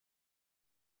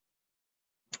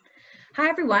Hi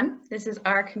everyone, this is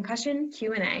our Concussion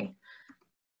Q and A.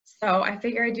 So I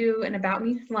figure I'd do an About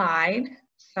Me slide.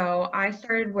 So I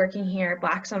started working here at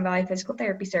Blackstone Valley Physical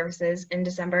Therapy Services in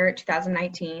December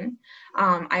 2019.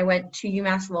 I went to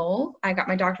UMass Lowell. I got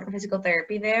my doctorate in physical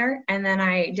therapy there, and then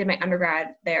I did my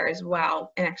undergrad there as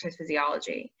well in exercise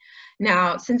physiology.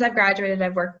 Now, since I've graduated,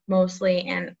 I've worked mostly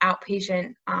in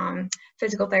outpatient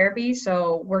physical therapy,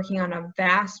 so working on a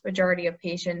vast majority of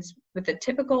patients with the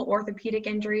typical orthopedic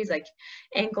injuries like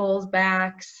ankles,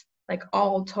 backs, like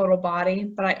all total body.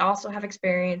 But I also have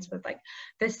experience with like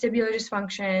vestibular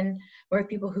dysfunction, with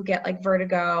people who get like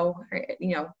vertigo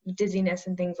or, dizziness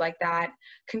and things like that,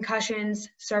 concussions,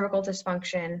 cervical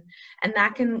dysfunction,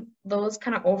 and those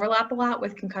kind of overlap a lot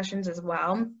with concussions as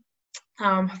well.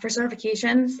 For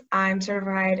certifications, I'm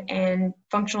certified in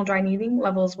functional dry needing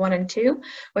levels 1 and 2,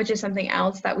 which is something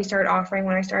else that we started offering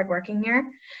when I started working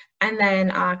here. And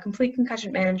then complete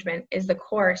concussion management is the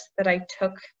course that I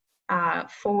took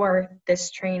for this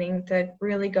training to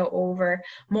really go over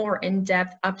more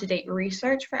in-depth, up-to-date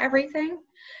research for everything.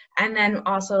 And then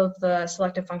also the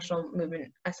selective functional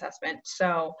movement assessment.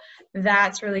 So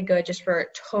that's really good just for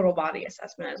total body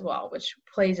assessment as well, which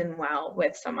plays in well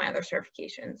with some of my other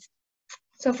certifications.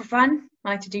 So for fun, I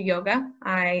like to do yoga.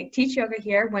 I teach yoga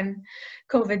here when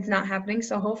COVID's not happening,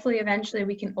 so hopefully eventually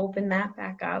we can open that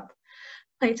back up.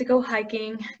 I like to go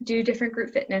hiking, do different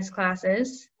group fitness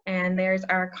classes, and there's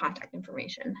our contact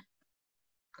information.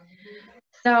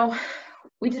 So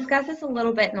we discussed this a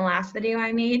little bit in the last video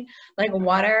I made, like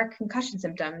what are concussion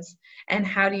symptoms and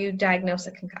how do you diagnose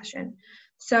a concussion?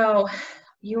 So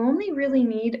you only really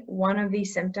need one of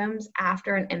these symptoms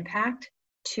after an impact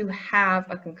to have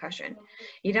a concussion.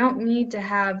 You don't need to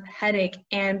have headache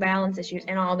and balance issues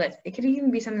and all this. It could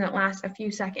even be something that lasts a few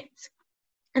seconds.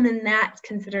 And then that's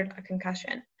considered a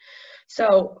concussion.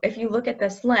 So if you look at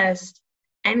this list,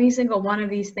 any single one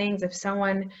of these things, if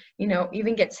someone,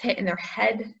 even gets hit and their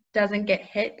head doesn't get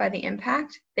hit by the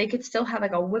impact, they could still have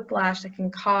like a whiplash that can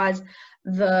cause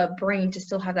the brain to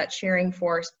still have that shearing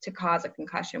force to cause a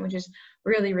concussion, which is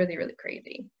really, really, really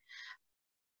crazy.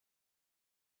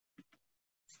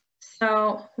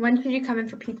 So when should you come in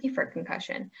for PT for a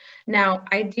concussion? Now,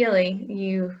 ideally,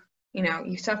 you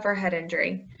suffer a head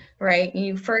injury, right?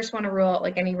 You first want to rule out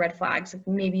like any red flags. Like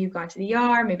maybe you've gone to the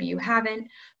ER, maybe you haven't,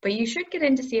 but you should get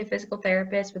in to see a physical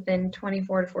therapist within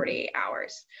 24 to 48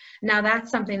 hours. Now,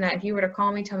 that's something that if you were to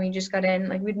call me, tell me you just got in,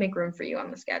 like we'd make room for you on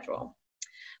the schedule.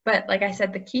 But like I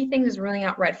said, the key thing is ruling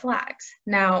out red flags.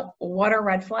 Now, what are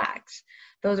red flags?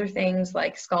 Those are things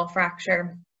like skull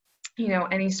fracture,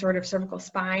 any sort of cervical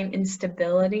spine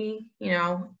instability,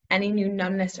 any new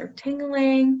numbness or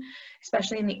tingling,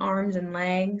 especially in the arms and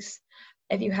legs.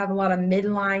 If you have a lot of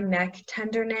midline neck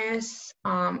tenderness,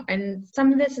 and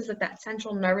some of this is like that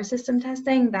central nervous system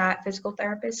testing that physical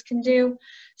therapists can do.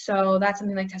 So that's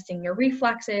something like testing your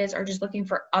reflexes or just looking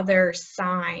for other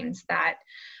signs that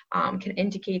can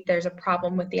indicate there's a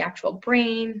problem with the actual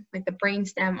brain, like the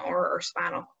brainstem or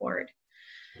spinal cord.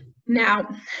 Now,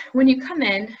 when you come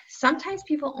in, sometimes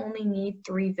people only need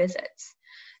 3 visits.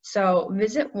 So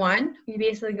visit 1, we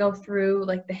basically go through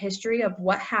like the history of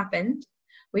what happened.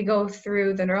 We go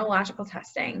through the neurological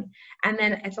testing, and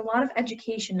then it's a lot of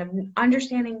education of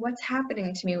understanding what's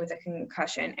happening to me with a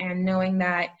concussion and knowing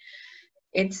that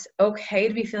it's okay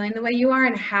to be feeling the way you are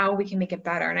and how we can make it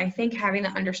better. And I think having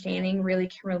that understanding really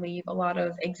can relieve a lot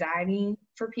of anxiety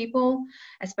for people,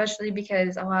 especially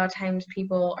because a lot of times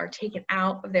people are taken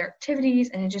out of their activities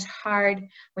and it's just hard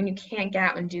when you can't get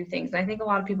out and do things. And I think a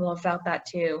lot of people have felt that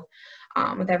too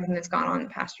with everything that's gone on in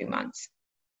the past few months.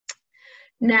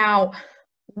 Now,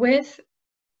 with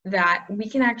that, we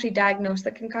can actually diagnose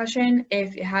the concussion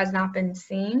if it has not been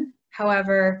seen.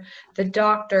 However, the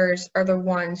doctors are the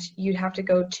ones you'd have to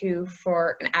go to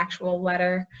for an actual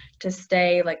letter to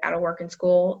stay like out of work and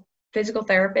school. Physical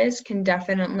therapists can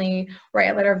definitely write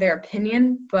a letter of their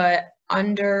opinion, but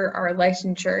under our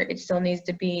licensure, it still needs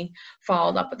to be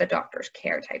followed up with a doctor's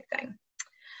care type thing.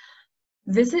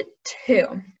 Visit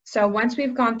 2. So once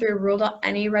we've gone through, ruled out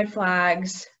any red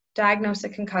flags, diagnosed a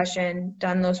concussion,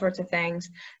 done those sorts of things,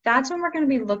 that's when we're going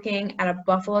to be looking at a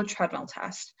Buffalo treadmill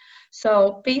test.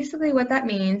 So basically what that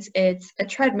means, it's a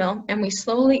treadmill and we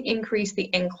slowly increase the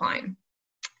incline.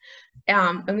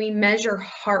 And we measure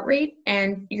heart rate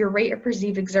and your rate of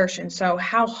perceived exertion. So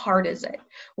how hard is it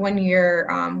when you're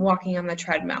walking on the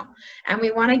treadmill? And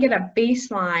we want to get a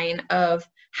baseline of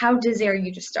how dizzy are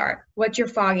you to start? What's your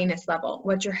fogginess level?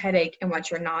 What's your headache? And what's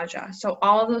your nausea? So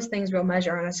all of those things we'll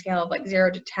measure on a scale of like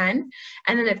 0 to 10.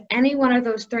 And then if any one of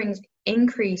those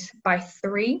increase by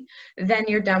 3, then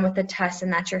you're done with the test,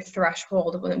 and that's your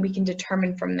threshold. We can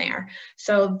determine from there.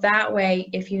 So that way,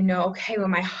 if you know, okay,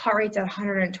 when my heart rate's at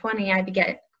 120,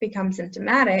 I become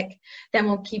symptomatic, then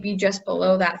we'll keep you just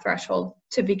below that threshold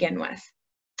to begin with.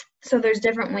 So there's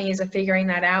different ways of figuring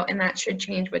that out, and that should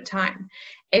change with time.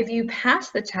 If you pass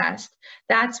the test,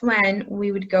 that's when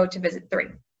we would go to visit 3,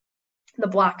 the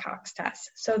Blackhawks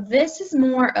test. So this is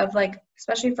more of like,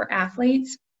 especially for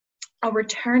athletes, a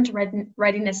return to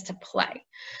readiness to play.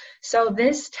 So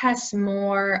this tests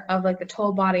more of like the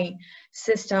total body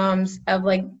systems of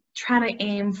like trying to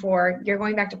aim for, you're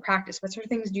going back to practice. What sort of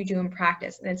things do you do in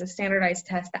practice? And it's a standardized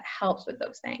test that helps with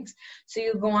those things. So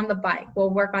you go on the bike, we'll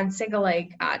work on single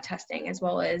leg testing as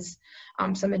well as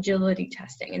some agility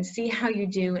testing, and see how you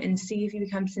do and see if you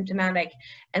become symptomatic,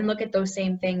 and look at those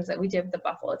same things that we did with the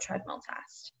Buffalo treadmill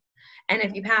test. And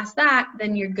if you pass that,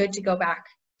 then you're good to go back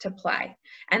to play.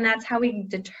 And that's how we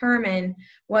determine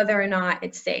whether or not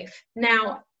it's safe.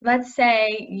 Now, let's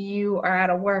say you are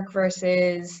at a work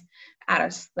versus at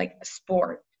a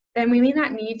sport. Then we may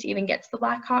not need to even get to the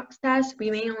Blackhawks test.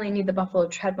 We may only need the Buffalo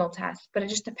treadmill test, but it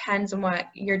just depends on what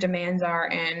your demands are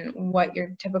and what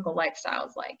your typical lifestyle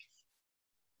is like.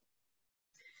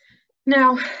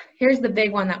 Now, here's the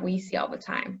big one that we see all the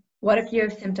time. What if you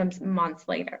have symptoms months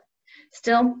later?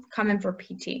 Still come in for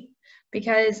PT,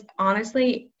 because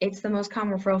honestly, it's the most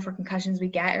common referral for concussions we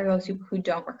get are those people who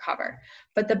don't recover.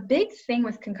 But the big thing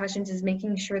with concussions is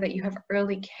making sure that you have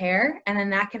early care, and then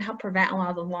that can help prevent a lot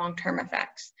of the long-term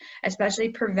effects, especially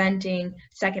preventing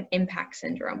second impact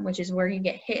syndrome, which is where you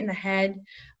get hit in the head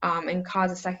and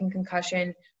cause a second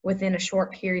concussion within a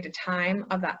short period of time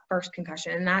of that first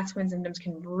concussion. And that's when symptoms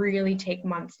can really take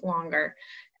months longer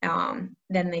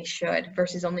than they should,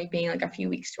 versus only being like a few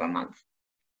weeks to a month.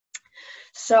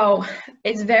 So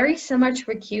it's very similar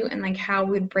to acute and like how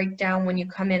we'd break down when you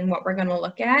come in what we're going to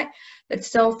look at. But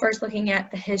still first looking at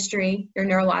the history, your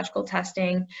neurological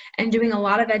testing, and doing a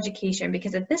lot of education,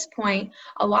 because at this point,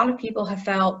 a lot of people have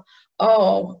felt,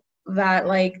 that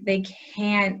like they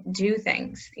can't do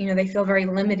things. You know, they feel very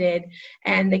limited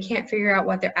and they can't figure out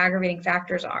what their aggravating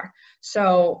factors are.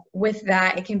 So with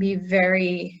that, it can be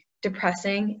very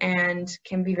depressing and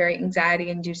can be very anxiety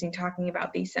inducing talking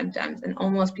about these symptoms, and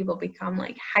almost people become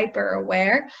like hyper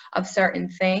aware of certain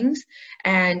things,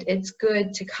 and it's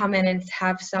good to come in and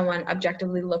have someone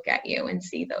objectively look at you and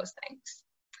see those things.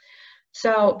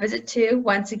 So visit 2,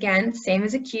 once again, same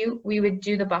as acute, we would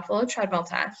do the Buffalo treadmill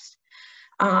test.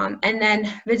 And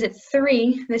then visit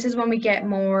 3, this is when we get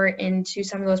more into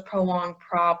some of those prolonged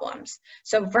problems.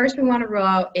 So first we want to rule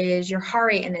out, is your heart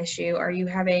rate an issue? Are you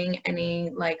having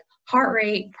any like heart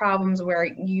rate problems where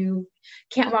you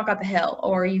can't walk up a hill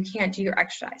or you can't do your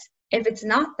exercise? If it's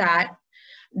not that,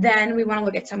 then we want to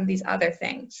look at some of these other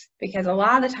things, because a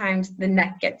lot of the times the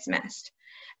neck gets missed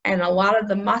and a lot of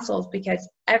the muscles, because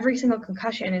every single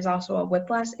concussion is also a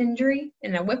whiplash injury,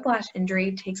 and a whiplash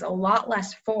injury takes a lot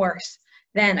less force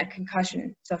than a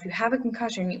concussion. So if you have a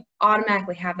concussion, you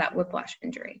automatically have that whiplash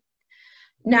injury.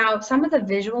 Now, some of the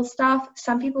visual stuff,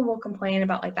 some people will complain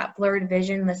about like that blurred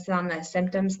vision listed on the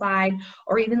symptom slide,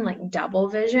 or even like double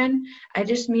vision. It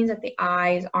just means that the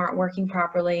eyes aren't working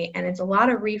properly, and it's a lot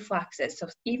of reflexes. So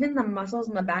even the muscles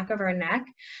in the back of our neck,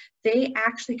 they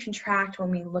actually contract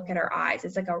when we look at our eyes.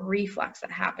 It's like a reflex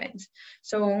that happens.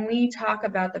 So when we talk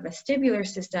about the vestibular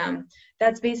system,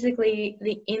 that's basically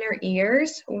the inner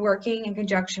ears working in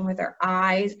conjunction with our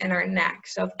eyes and our neck.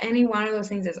 So if any one of those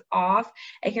things is off,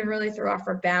 it can really throw off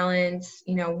our balance,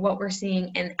 you know, what we're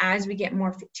seeing. And as we get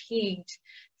more fatigued,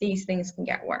 these things can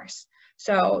get worse.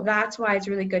 So that's why it's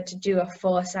really good to do a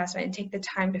full assessment and take the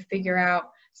time to figure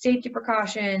out safety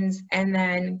precautions, and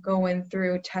then go in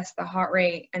through, test the heart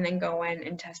rate, and then go in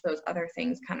and test those other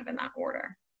things kind of in that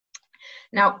order.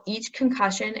 Now, each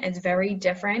concussion is very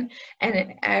different,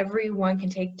 and everyone can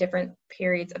take different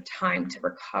periods of time to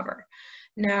recover.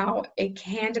 Now, it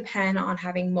can depend on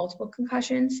having multiple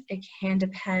concussions. It can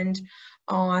depend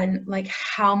on like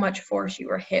how much force you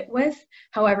were hit with.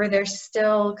 However, they're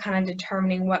still kind of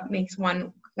determining what makes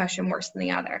one concussion worse than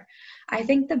the other. I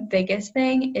think the biggest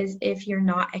thing is if you're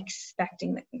not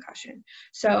expecting the concussion.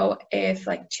 So if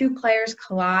like 2 players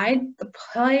collide, the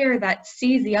player that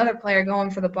sees the other player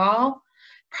going for the ball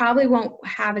probably won't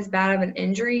have as bad of an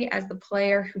injury as the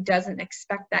player who doesn't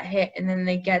expect that hit, and then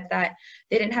they get that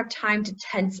they didn't have time to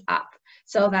tense up.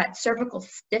 So that cervical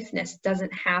stiffness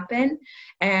doesn't happen,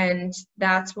 and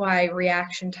that's why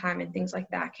reaction time and things like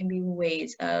that can be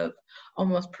ways of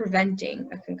almost preventing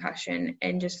a concussion,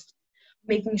 and just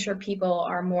making sure people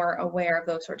are more aware of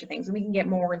those sorts of things. And we can get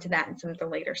more into that in some of the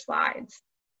later slides.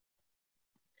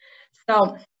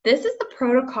 So this is the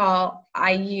protocol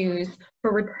I use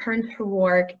for return to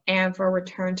work and for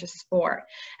return to sport.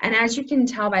 And as you can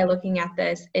tell by looking at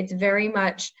this, it's very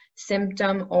much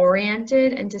symptom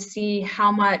oriented and to see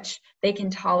how much they can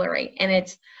tolerate. And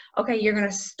it's, okay, you're going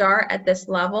to start at this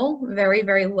level, very,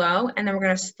 very low, and then we're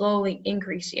going to slowly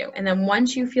increase you. And then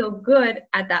once you feel good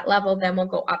at that level, then we'll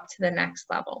go up to the next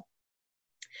level.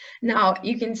 Now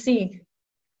you can see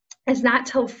it's not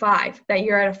till 5 that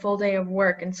you're at a full day of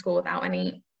work and school without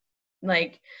any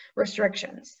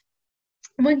restrictions.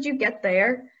 Once you get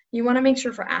there, you want to make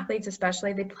sure for athletes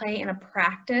especially, they play in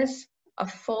a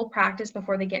full practice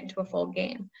before they get into a full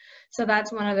game. So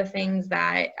that's one of the things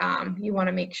that you want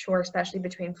to make sure, especially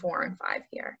between 4 and 5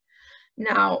 here.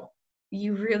 Now,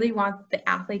 you really want the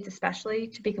athletes especially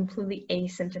to be completely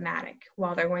asymptomatic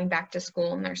while they're going back to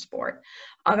school in their sport.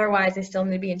 Otherwise, they still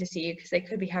need to be in to see you because they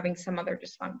could be having some other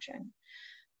dysfunction.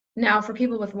 Now, for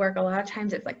people with work, a lot of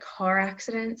times it's like car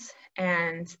accidents,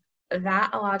 and that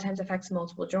a lot of times affects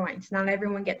multiple joints. Not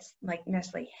everyone gets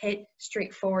necessarily hit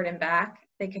straight forward and back.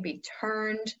 They could be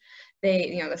turned. The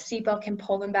seatbelt can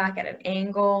pull them back at an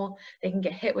angle. They can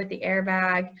get hit with the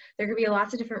airbag. There could be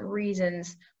lots of different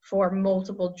reasons for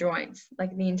multiple joints,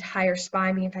 like the entire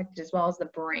spine being affected as well as the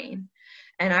brain.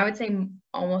 And I would say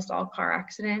almost all car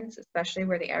accidents, especially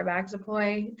where the airbags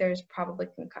deploy, there's probably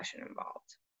concussion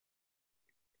involved.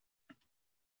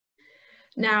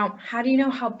 Now, how do you know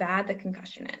how bad the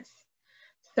concussion is?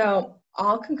 So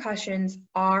all concussions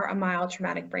are a mild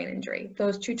traumatic brain injury.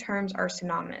 Those two terms are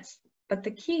synonymous. But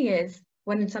the key is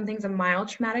when something's a mild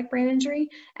traumatic brain injury,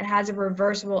 it has a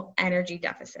reversible energy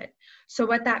deficit. So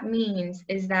what that means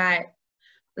is that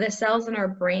the cells in our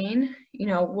brain,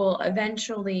 will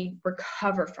eventually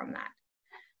recover from that.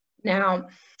 Now,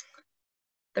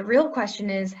 the real question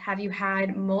is, have you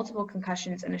had multiple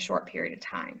concussions in a short period of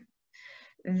time?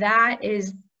 That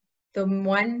is the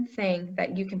one thing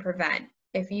that you can prevent.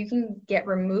 If you can get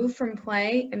removed from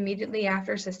play immediately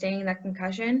after sustaining that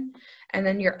concussion, and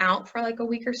then you're out for a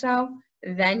week or so,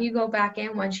 then you go back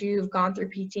in once you've gone through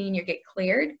PT and you get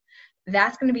cleared,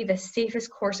 that's going to be the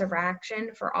safest course of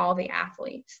action for all the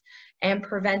athletes and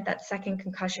prevent that second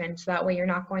concussion, so that way you're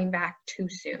not going back too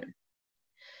soon.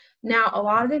 Now, a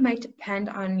lot of it might depend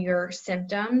on your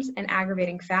symptoms and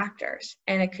aggravating factors,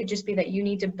 and it could just be that you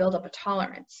need to build up a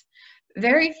tolerance.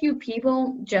 Very few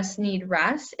people just need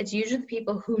rest. It's usually the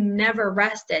people who never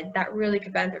rested that really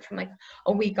could benefit from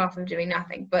a week off of doing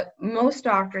nothing. But most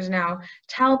doctors now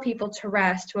tell people to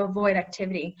rest to avoid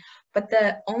activity. But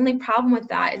the only problem with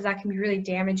that is that can be really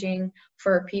damaging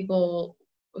for people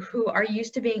who are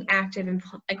used to being active and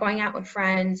going out with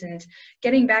friends, and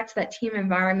getting back to that team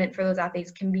environment for those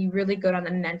athletes can be really good on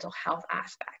the mental health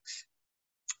aspects.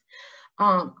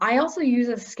 I also use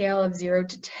a scale of 0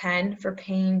 to 10 for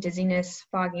pain, dizziness,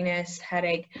 fogginess,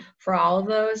 headache, for all of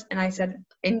those. And I said,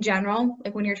 in general,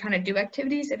 when you're trying to do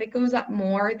activities, if it goes up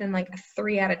more than a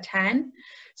 3 out of 10,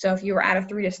 so if you were at a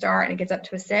 3 to start and it gets up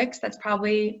to a 6, that's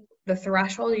probably the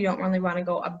threshold. You don't really want to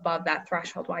go above that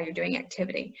threshold while you're doing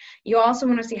activity. You also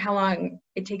want to see how long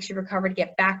it takes you to recover to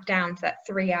get back down to that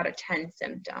 3 out of 10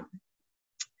 symptom.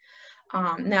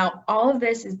 Now, all of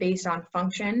this is based on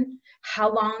function,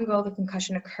 how long ago the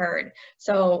concussion occurred.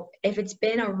 So if it's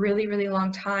been a really, really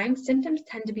long time, symptoms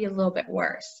tend to be a little bit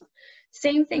worse.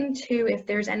 Same thing too, if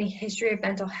there's any history of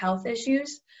mental health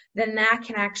issues, then that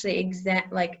can actually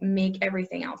make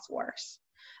everything else worse.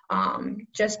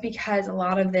 Just because a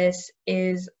lot of this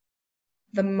is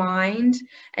the mind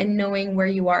and knowing where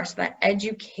you are. So that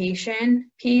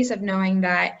education piece of knowing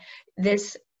that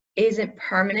this isn't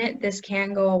permanent, this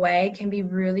can go away, can be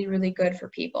really, really good for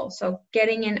people. So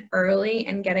getting in early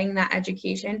and getting that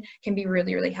education can be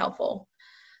really, really helpful.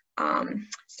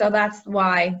 So that's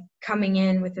why coming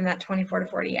in within that 24 to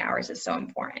 40 hours is so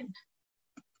important.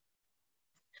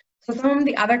 So some of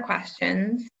the other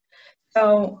questions.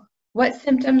 So what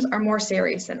symptoms are more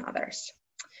serious than others?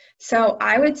 So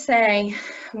I would say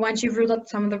once you've ruled out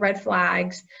some of the red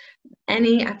flags,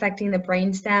 any affecting the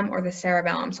brainstem or the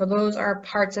cerebellum. So those are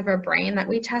parts of our brain that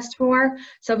we test for.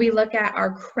 So we look at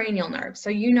our cranial nerves.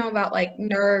 So about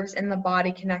nerves in the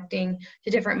body connecting to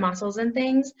different muscles and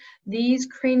things. These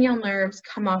cranial nerves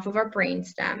come off of our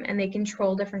brainstem, and they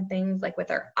control different things with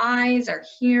our eyes, our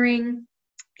hearing,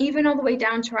 even all the way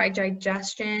down to our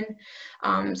digestion.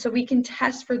 So we can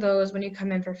test for those when you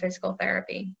come in for physical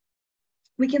therapy.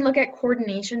 We can look at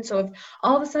coordination. So if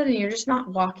all of a sudden you're just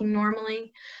not walking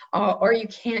normally, or you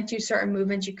can't do certain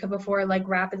movements you could before, like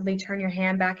rapidly turn your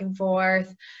hand back and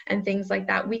forth and things like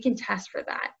that, we can test for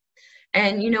that.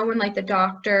 And you know, when like the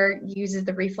doctor uses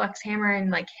the reflex hammer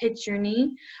and like hits your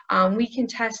knee, we can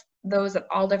test those at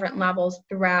all different levels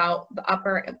throughout the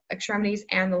upper extremities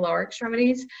and the lower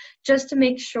extremities, just to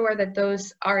make sure that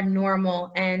those are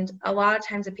normal. And a lot of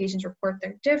times the patients report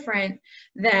they're different,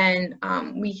 then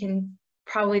we can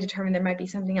probably determine there might be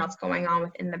something else going on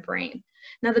within the brain.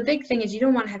 Now, the big thing is you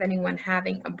don't want to have anyone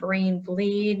having a brain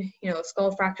bleed, you know, a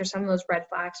skull fracture, some of those red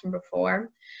flags from before.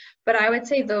 But I would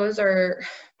say those are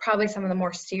probably some of the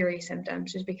more serious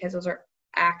symptoms, just because those are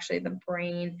actually the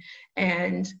brain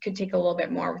and could take a little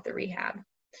bit more with the rehab.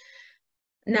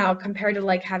 Now, compared to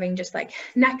like having just like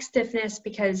neck stiffness,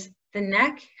 because the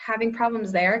neck, having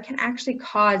problems there can actually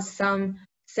cause some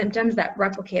symptoms that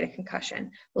replicate a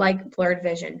concussion, like blurred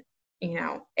vision. You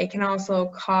know, it can also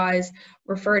cause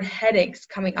referred headaches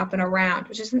coming up and around,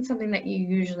 which isn't something that you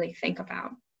usually think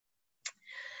about.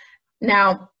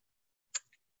 Now,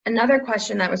 another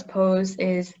question that was posed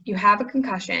is you have a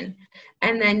concussion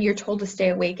and then you're told to stay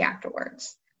awake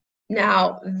afterwards.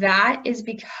 Now, that is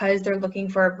because they're looking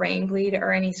for a brain bleed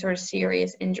or any sort of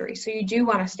serious injury. So you do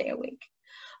want to stay awake.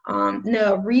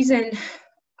 The reason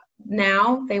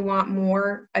now they want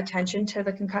more attention to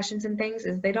the concussions and things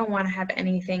is they don't want to have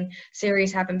anything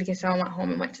serious happen because someone went home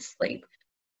and went to sleep.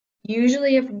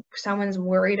 Usually if someone's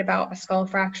worried about a skull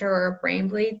fracture or a brain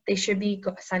bleed, they should be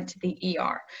sent to the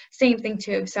ER. Same thing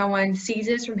too, if someone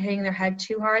seizes from hitting their head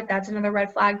too hard, that's another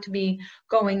red flag to be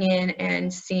going in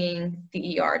and seeing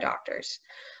the ER doctors.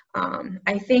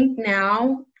 I think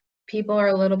now people are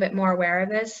a little bit more aware of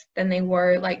this than they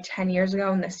were like 10 years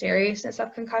ago in the seriousness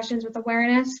of concussions with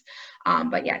awareness.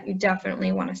 But yeah, you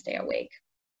definitely want to stay awake.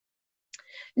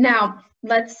 Now,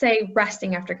 let's say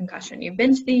resting after concussion. You've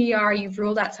been to the ER, you've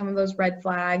ruled out some of those red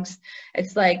flags.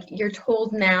 It's like you're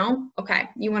told now, okay,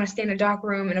 you want to stay in a dark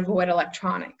room and avoid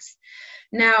electronics.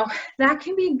 Now, that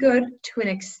can be good to an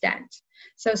extent.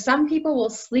 So some people will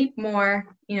sleep more,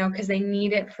 you know, because they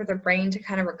need it for their brain to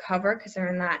kind of recover because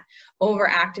they're in that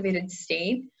overactivated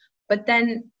state. But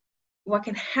then what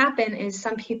can happen is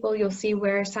some people you'll see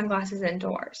wear sunglasses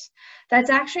indoors. That's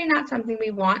actually not something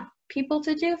we want people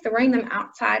to do. If they're wearing them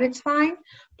outside, it's fine.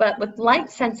 But with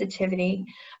light sensitivity,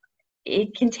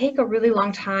 it can take a really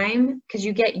long time because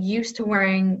you get used to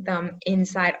wearing them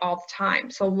inside all the time.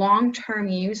 So long-term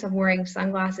use of wearing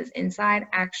sunglasses inside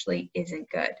actually isn't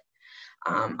good.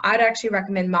 I'd actually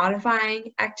recommend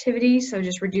modifying activities, so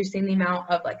just reducing the amount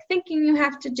of like thinking you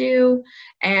have to do,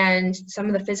 and some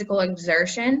of the physical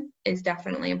exertion is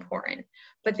definitely important.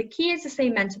 But the key is to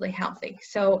stay mentally healthy.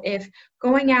 So if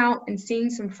going out and seeing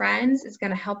some friends is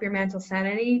going to help your mental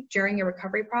sanity during your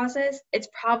recovery process, it's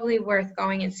probably worth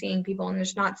going and seeing people and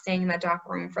just not staying in that dark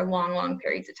room for long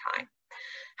periods of time.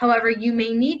 However, you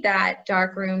may need that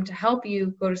dark room to help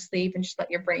you go to sleep and just let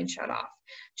your brain shut off,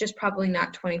 just probably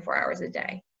not 24 hours a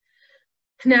day.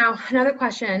 Now, another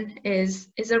question is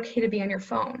it okay to be on your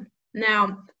phone?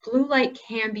 Now, blue light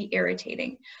can be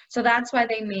irritating. So that's why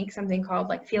they make something called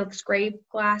like Felix Gray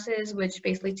glasses, which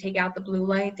basically take out the blue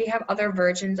light. They have other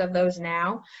versions of those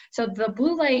now. So the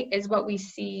blue light is what we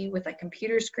see with like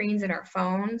computer screens and our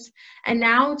phones. And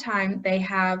now they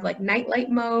have like night light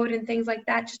mode and things like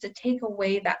that, just to take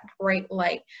away that bright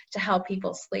light to help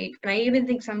people sleep. And I even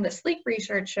think some of the sleep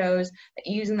research shows that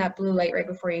using that blue light right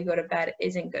before you go to bed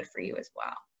isn't good for you as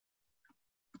well.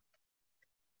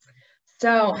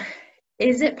 So,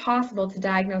 is it possible to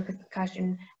diagnose a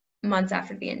concussion months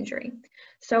after the injury?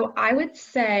 So I would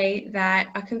say that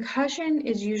a concussion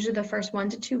is usually the first 1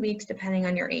 to 2 weeks, depending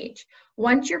on your age.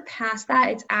 Once you're past that,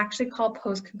 it's actually called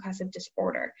post-concussive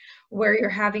disorder, where you're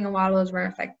having a lot of those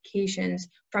ramifications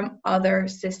from other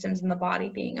systems in the body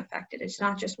being affected. It's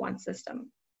not just one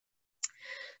system.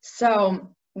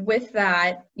 So with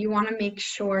that, you want to make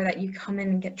sure that you come in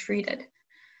and get treated.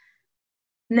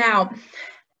 Now,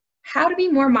 how to be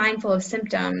more mindful of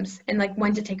symptoms and like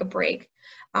when to take a break.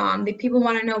 The people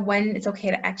want to know when it's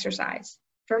okay to exercise.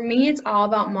 For me, it's all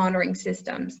about monitoring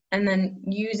systems and then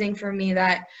using for me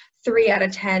that 3 out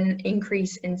of 10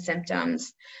 increase in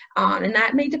symptoms. And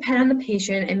that may depend on the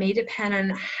patient. It may depend on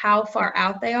how far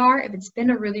out they are. If it's been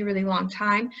a really long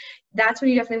time, that's when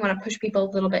you definitely want to push people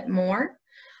a little bit more.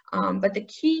 But the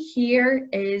key here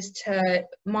is to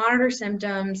monitor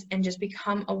symptoms and just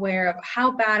become aware of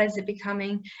how bad is it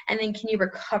becoming, and then can you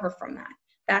recover from that?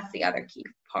 That's the other key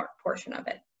portion of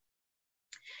it.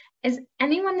 Is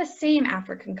anyone the same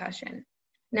after concussion?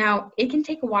 Now, it can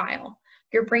take a while.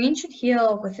 Your brain should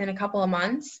heal within a couple of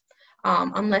months,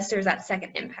 unless there's that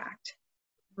second impact,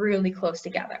 really close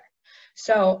together.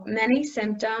 So many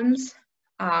symptoms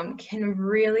can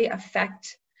really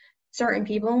affect certain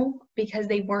people because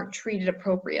they weren't treated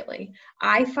appropriately.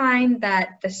 I find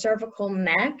that the cervical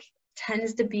neck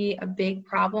tends to be a big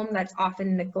problem that's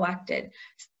often neglected.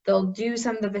 They'll do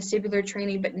some of the vestibular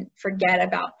training but forget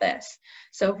about this.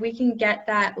 So if we can get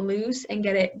that loose and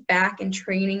get it back in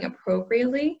training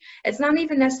appropriately, it's not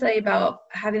even necessarily about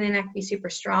having the neck be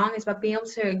super strong, it's about being able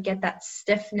to get that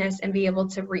stiffness and be able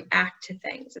to react to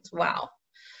things as well.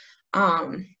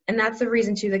 And that's the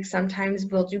reason too, like sometimes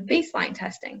we'll do baseline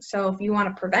testing. So if you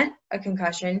want to prevent a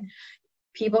concussion,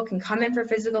 people can come in for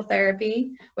physical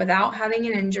therapy without having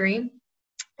an injury,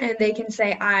 and they can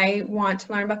say, I want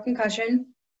to learn about concussion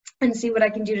and see what I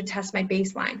can do to test my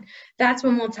baseline. That's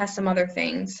when we'll test some other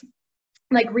things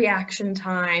like reaction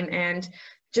time and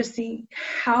just see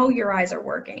how your eyes are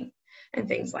working and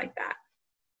things like that.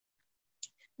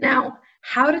 Now,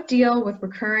 how to deal with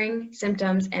recurring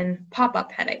symptoms and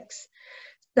pop-up headaches.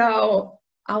 So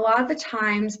a lot of the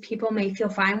times people may feel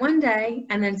fine one day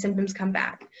and then symptoms come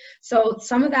back. So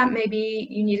some of that may be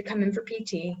you need to come in for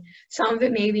PT. Some of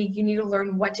it may be you need to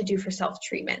learn what to do for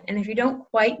self-treatment. And if you don't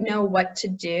quite know what to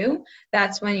do,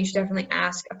 that's when you should definitely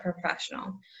ask a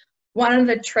professional. One of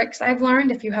the tricks I've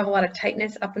learned, if you have a lot of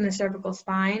tightness up in the cervical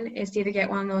spine, is to either get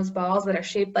one of those balls that are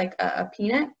shaped like a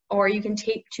peanut, or you can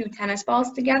tape 2 tennis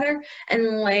balls together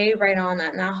and lay right on that,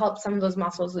 and that'll help some of those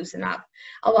muscles loosen up.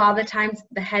 A lot of the times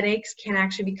the headaches can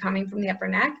actually be coming from the upper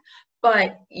neck,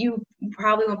 but you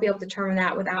probably won't be able to determine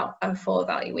that without a full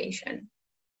evaluation.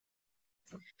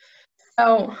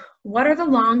 So what are the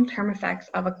long-term effects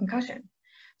of a concussion?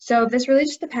 So this really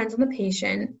just depends on the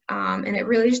patient, and it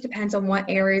really just depends on what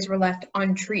areas were left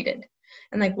untreated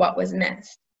and like what was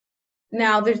missed.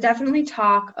 Now, there's definitely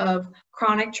talk of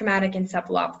chronic traumatic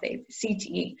encephalopathy,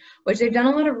 CTE, which they've done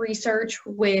a lot of research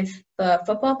with the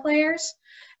football players.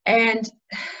 And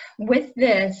with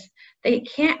this, they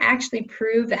can't actually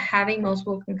prove that having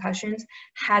multiple concussions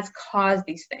has caused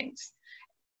these things.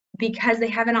 Because they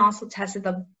haven't also tested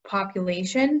the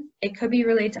population, it could be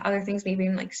related to other things, maybe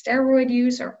like steroid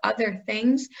use or other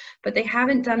things, but they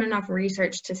haven't done enough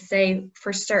research to say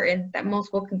for certain that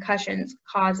multiple concussions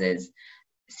causes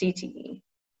CTE.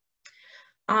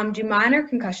 Do minor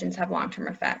concussions have long-term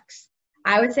effects?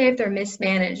 I would say if they're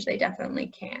mismanaged, they definitely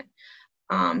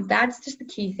can. That's just the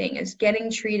key thing, is getting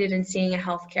treated and seeing a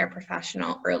healthcare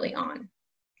professional early on.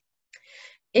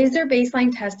 Is there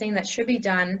baseline testing that should be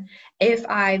done if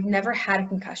I've never had a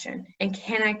concussion, and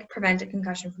can I prevent a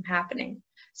concussion from happening?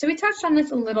 So we touched on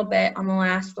this a little bit on the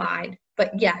last slide,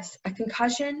 but yes, a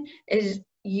concussion is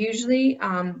usually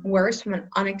worse from an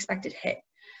unexpected hit.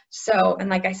 So, and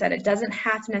like I said, it doesn't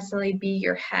have to necessarily be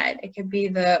your head. It could be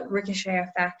the ricochet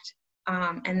effect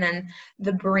and then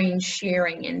the brain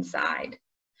shearing inside.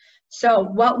 So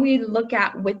what we look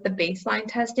at with the baseline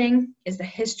testing is the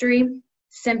history,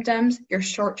 symptoms, your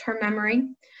short-term memory,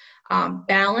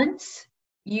 balance,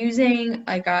 using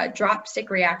like a drop stick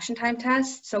reaction time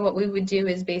test. So what we would do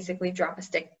is basically drop a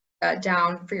stick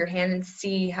down for your hand and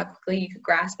see how quickly you could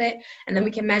grasp it, and then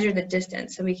we can measure the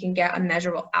distance so we can get a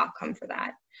measurable outcome for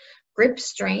that. Grip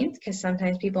strength, because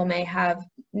sometimes people may have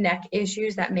neck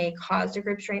issues that may cause the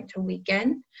grip strength to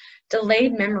weaken.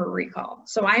 Delayed memory recall.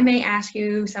 So I may ask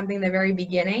you something in the very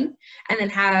beginning and then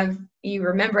have you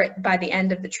remember it by the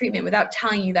end of the treatment without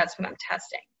telling you that's what I'm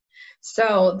testing.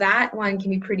 So that one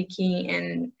can be pretty key,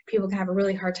 and people can have a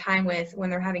really hard time with when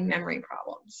they're having memory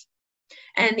problems.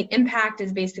 And the impact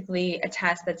is basically a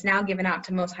test that's now given out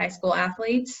to most high school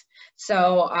athletes.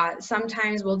 So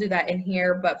sometimes we'll do that in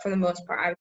here, but for the most part, I would